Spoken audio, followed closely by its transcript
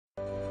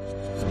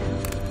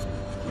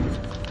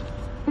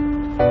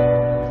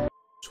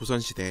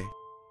조선시대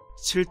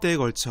 7대에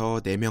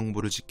걸쳐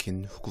내명부를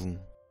지킨 후궁.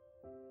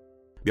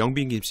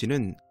 명빈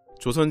김씨는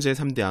조선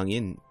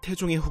제3대왕인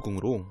태종의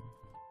후궁으로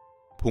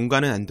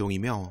본가는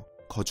안동이며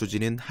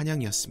거주지는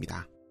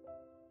한양이었습니다.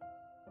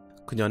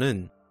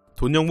 그녀는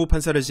돈영무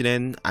판사를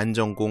지낸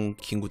안정공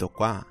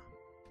김구덕과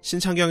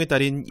신창경의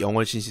딸인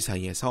영월신씨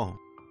사이에서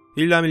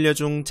일남일녀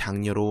중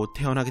장녀로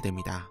태어나게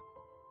됩니다.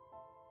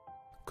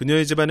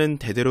 그녀의 집안은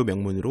대대로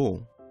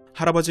명문으로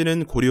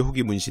할아버지는 고려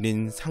후기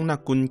문신인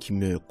상락군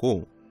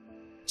김묘였고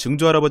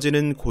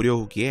증조할아버지는 고려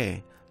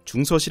후기에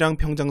중서실랑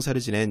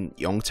평장사를 지낸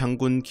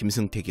영창군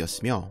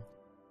김승택이었으며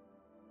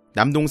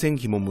남동생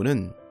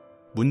김원무는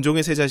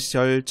문종의 세자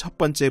시절 첫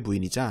번째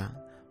부인이자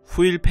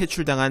후일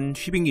폐출당한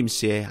휘빈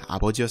김씨의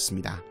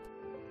아버지였습니다.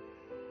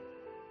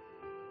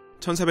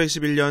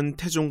 1411년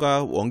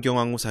태종과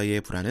원경왕후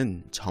사이의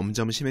불화는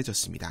점점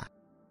심해졌습니다.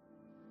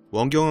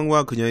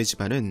 원경왕후와 그녀의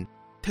집안은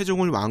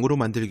태종을 왕으로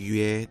만들기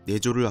위해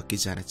내조를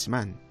아끼지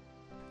않았지만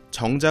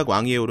정작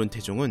왕위에 오른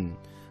태종은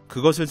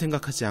그것을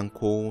생각하지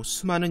않고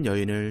수많은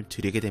여인을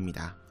들이게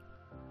됩니다.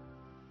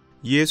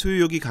 이에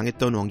소유욕이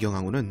강했던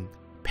원경왕후는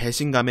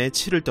배신감에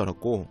치를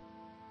떨었고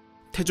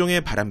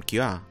태종의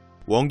바람기와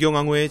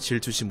원경왕후의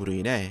질투심으로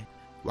인해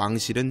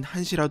왕실은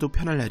한시라도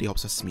편할 날이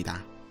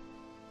없었습니다.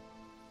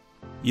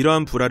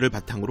 이러한 불화를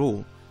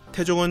바탕으로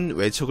태종은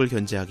외척을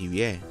견제하기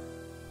위해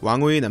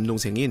왕후의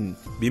남동생인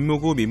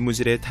민무구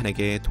민무질의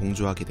탄핵에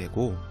동조하게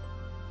되고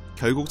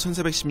결국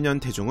 1410년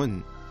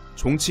태종은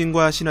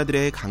종친과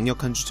신하들의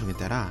강력한 추청에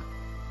따라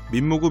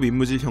민무구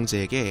민무질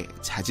형제에게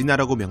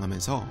자진하라고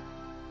명하면서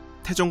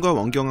태종과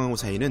원경왕후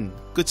사이는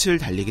끝을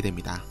달리게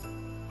됩니다.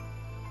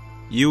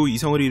 이후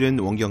이성을 잃은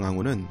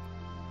원경왕후는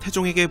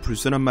태종에게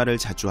불순한 말을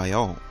자주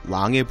하여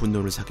왕의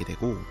분노를 사게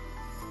되고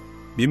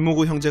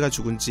민무구 형제가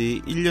죽은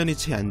지 1년이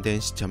채 안 된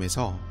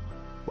시점에서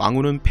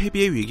왕후는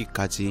폐비의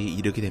위기까지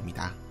이르게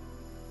됩니다.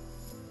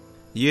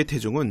 이에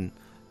태종은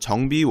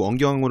정비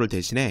원경왕후를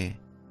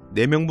대신해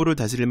내명부를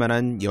다스릴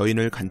만한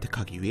여인을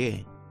간택하기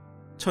위해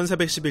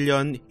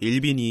 1411년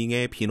 1빈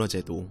 2ing의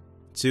빈허제도,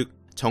 즉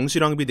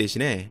정실왕비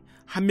대신에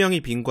한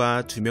명의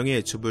빈과 두 명의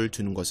애첩을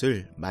두는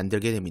것을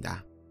만들게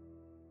됩니다.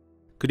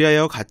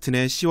 그리하여 같은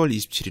해 10월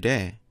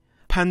 27일에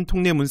판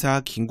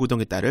통례문사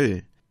김구덕의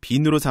딸을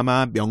빈으로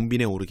삼아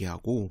명빈에 오르게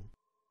하고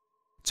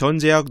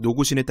전제약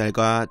노구신의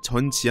딸과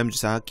전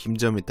지암주사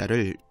김점의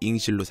딸을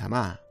잉실로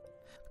삼아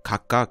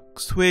각각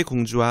소의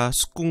공주와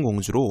숙궁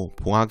공주로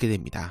봉하게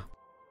됩니다.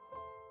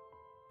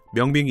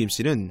 명빈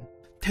김씨는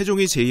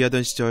태종이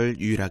재위하던 시절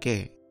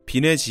유일하게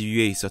빈의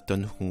지위에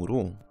있었던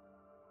후궁으로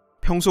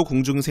평소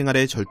궁중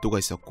생활에 절도가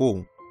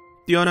있었고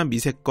뛰어난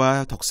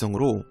미색과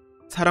덕성으로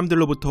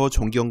사람들로부터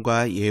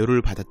존경과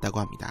예우를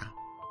받았다고 합니다.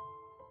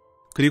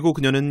 그리고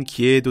그녀는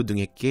기회에도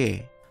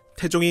능했기에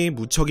태종이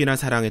무척이나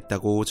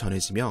사랑했다고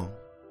전해지며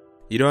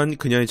이러한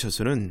그녀의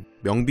처소는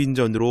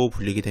명빈전으로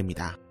불리게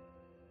됩니다.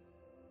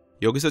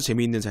 여기서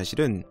재미있는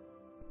사실은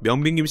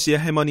명빈 김씨의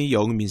할머니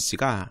여응민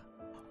씨가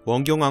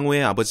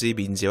원경왕후의 아버지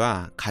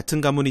민재와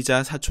같은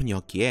가문이자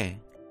사촌이었기에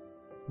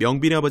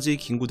명빈의 아버지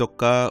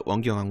김구덕과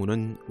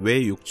원경왕후는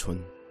외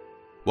 6촌,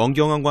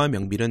 원경왕후와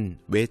명빈은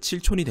외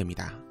 7촌이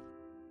됩니다.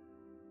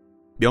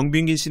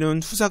 명빈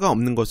김씨는 후사가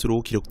없는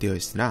것으로 기록되어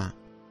있으나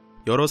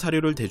여러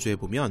사료를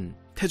대조해보면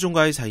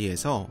태종과의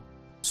사이에서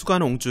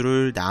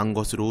수간옹주를 낳은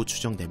것으로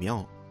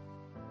추정되며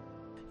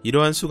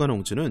이러한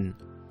수간옹주는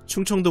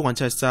충청도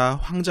관찰사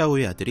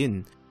황자호의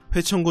아들인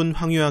회천군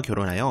황유와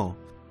결혼하여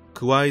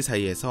그와의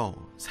사이에서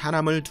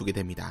사남을 두게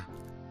됩니다.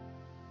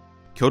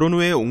 결혼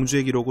후의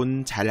옹주의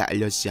기록은 잘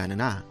알려지지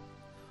않으나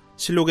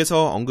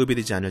실록에서 언급이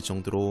되지 않을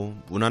정도로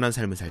무난한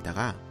삶을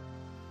살다가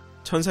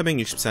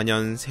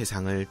 1464년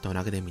세상을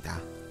떠나게 됩니다.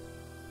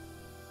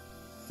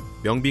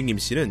 명빈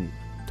김씨는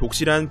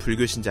독실한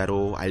불교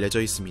신자로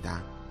알려져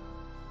있습니다.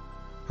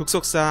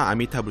 흑석사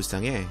아미타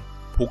불상에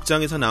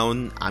복장에서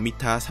나온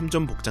아미타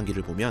 3점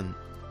복장기를 보면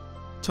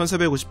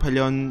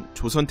 1458년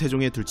조선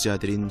태종의 둘째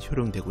아들인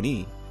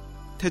효령대군이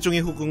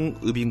태종의 후궁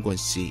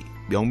의빈권씨,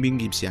 명빈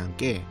김씨와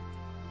함께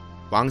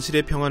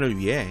왕실의 평안을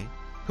위해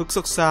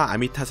흑석사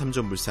아미타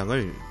 3점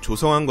불상을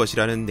조성한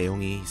것이라는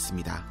내용이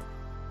있습니다.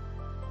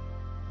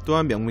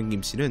 또한 명빈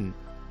김씨는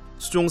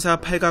수종사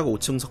 8각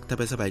 5층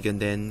석탑에서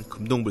발견된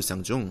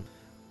금동불상 중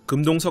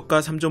금동석가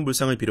 3점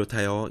불상을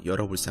비롯하여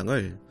여러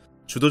불상을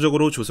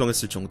주도적으로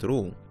조성했을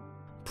정도로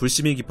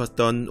불심이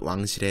깊었던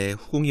왕실의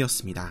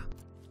후궁이었습니다.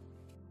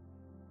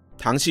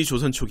 당시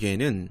조선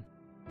초기에는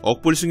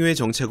억불숭유의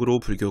정책으로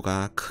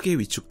불교가 크게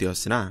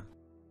위축되었으나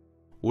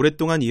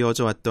오랫동안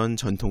이어져 왔던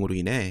전통으로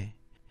인해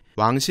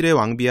왕실의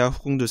왕비와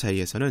후궁들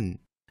사이에서는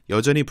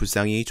여전히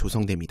불상이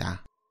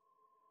조성됩니다.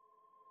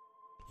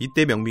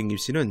 이때 명빈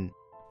김씨는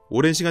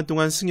오랜 시간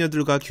동안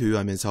승려들과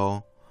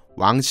교유하면서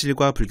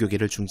왕실과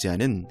불교계를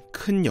중재하는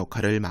큰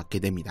역할을 맡게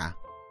됩니다.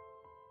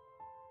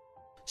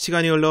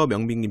 시간이 흘러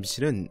명빈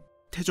김씨는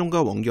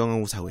태종과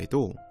원경왕후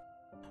사후에도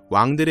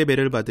왕들의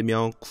배를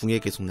받으며 궁에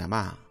계속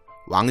남아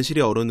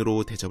왕실의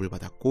어른으로 대접을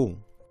받았고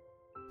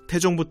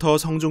태종부터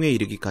성종에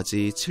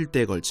이르기까지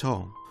 7대에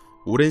걸쳐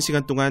오랜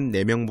시간 동안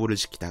내명부를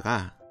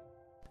지키다가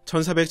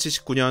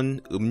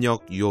 1479년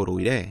음력 6월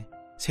 5일에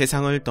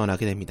세상을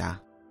떠나게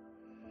됩니다.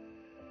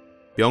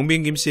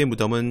 명빈 김씨의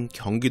무덤은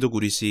경기도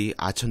구리시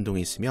아천동에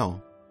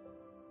있으며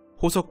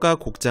호석과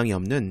곡장이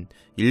없는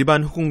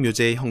일반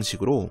후궁묘제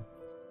형식으로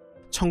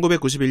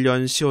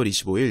 1991년 10월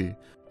 25일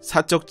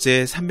사적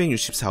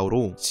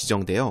제364호로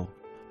지정되어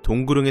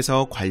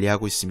동구릉에서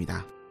관리하고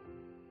있습니다.